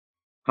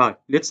Hi,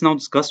 let's now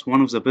discuss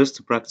one of the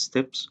best practice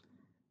tips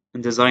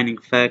in designing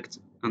fact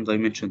and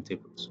dimension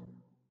tables.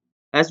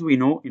 As we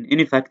know, in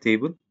any fact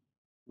table,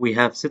 we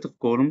have set of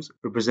columns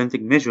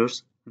representing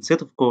measures and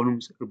set of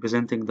columns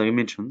representing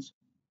dimensions.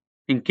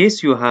 In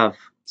case you have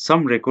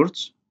some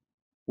records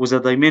with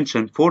a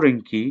dimension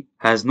foreign key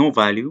has no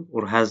value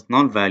or has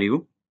null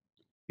value,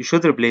 you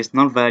should replace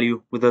null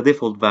value with a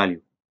default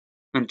value.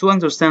 And to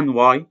understand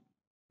why,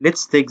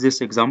 let's take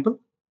this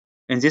example.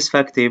 In this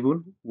fact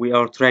table, we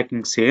are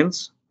tracking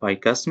sales by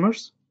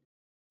customers.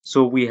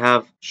 So we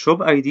have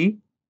shop ID,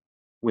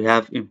 we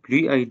have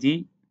employee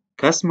ID,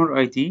 customer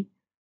ID,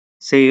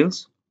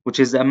 sales, which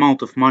is the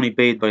amount of money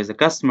paid by the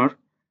customer,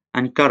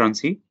 and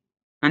currency.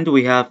 And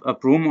we have a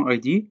promo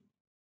ID,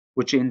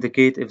 which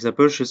indicate if the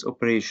purchase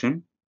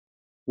operation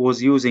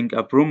was using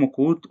a promo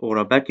code or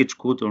a package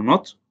code or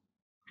not,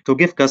 to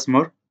give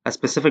customer a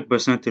specific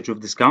percentage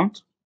of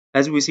discount.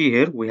 As we see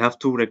here, we have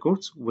two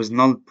records with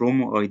null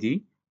promo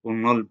ID or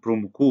null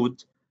promo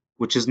code,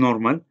 which is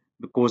normal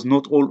because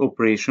not all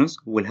operations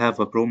will have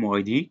a promo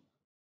ID.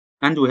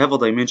 And we have a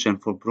dimension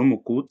for promo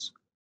codes,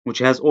 which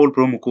has all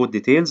promo code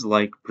details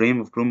like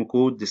name of promo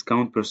code,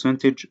 discount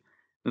percentage,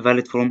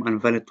 valid from and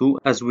valid to,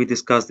 as we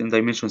discussed in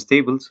dimensions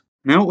tables.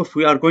 Now, if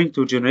we are going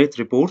to generate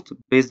report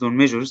based on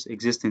measures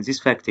exist in this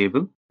fact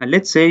table, and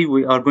let's say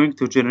we are going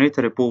to generate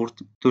a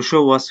report to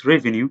show us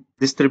revenue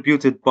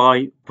distributed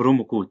by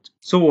promo code.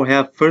 So we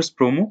have first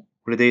promo,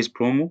 holidays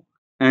promo,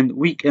 and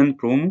weekend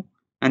promo,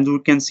 and we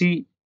can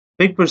see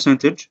big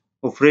percentage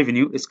of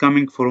revenue is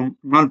coming from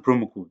null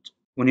promo code.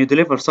 When you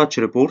deliver such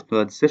a report to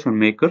a decision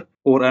maker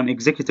or an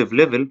executive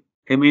level,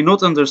 he may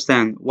not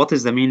understand what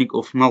is the meaning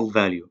of null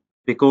value,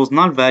 because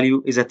null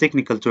value is a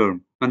technical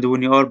term, and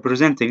when you are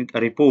presenting a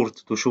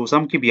report to show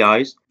some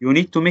KPIs, you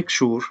need to make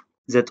sure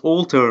that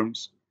all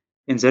terms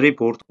in the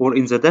report or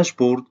in the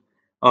dashboard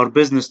are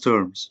business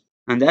terms.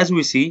 And as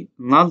we see,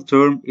 null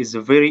term is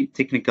a very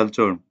technical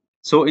term.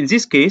 So in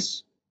this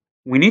case,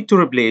 we need to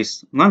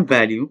replace null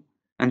value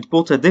and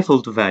put a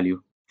default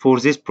value for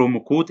this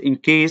promo code in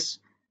case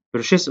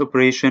purchase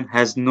operation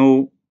has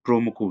no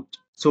promo code.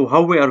 So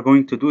how we are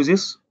going to do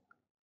this?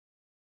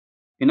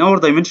 In our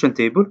dimension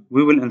table,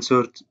 we will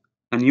insert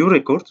a new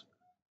record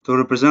to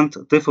represent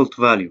default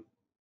value,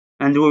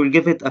 and we will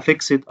give it a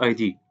fixed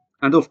ID.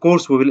 And of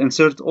course, we will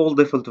insert all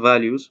default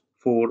values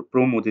for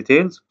promo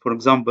details. For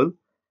example,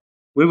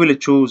 we will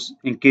choose,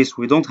 in case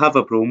we don't have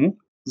a promo,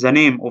 the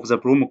name of the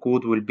promo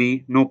code will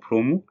be no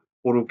promo,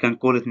 or we can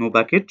call it no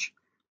package.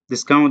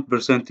 Discount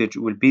percentage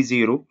will be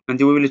 0, and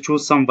we will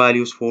choose some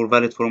values for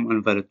valid from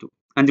and valid to.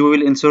 And we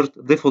will insert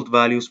default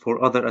values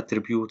for other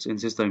attributes in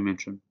this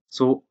dimension.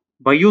 So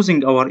by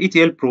using our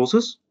ETL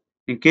process,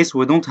 in case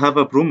we don't have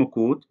a promo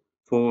code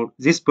for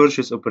this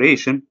purchase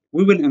operation,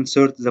 we will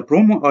insert the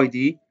promo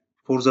ID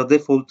for the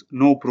default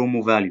no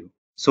promo value.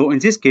 So in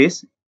this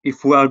case,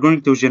 if we are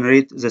going to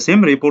generate the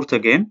same report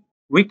again,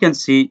 we can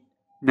see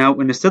now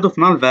instead of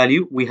null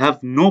value, we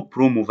have no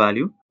promo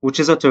value, which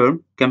is a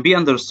term can be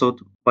understood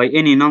by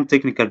any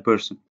non-technical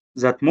person,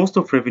 that most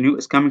of revenue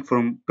is coming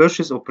from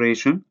purchase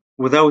operation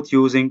without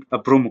using a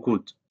promo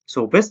code.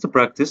 So best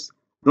practice,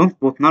 don't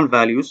put null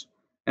values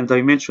and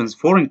dimensions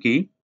foreign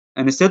key,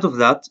 and instead of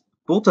that,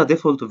 put a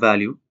default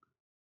value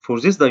for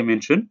this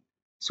dimension.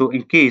 So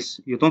in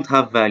case you don't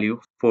have value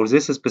for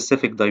this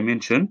specific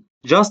dimension,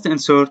 just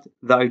insert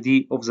the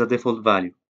ID of the default value.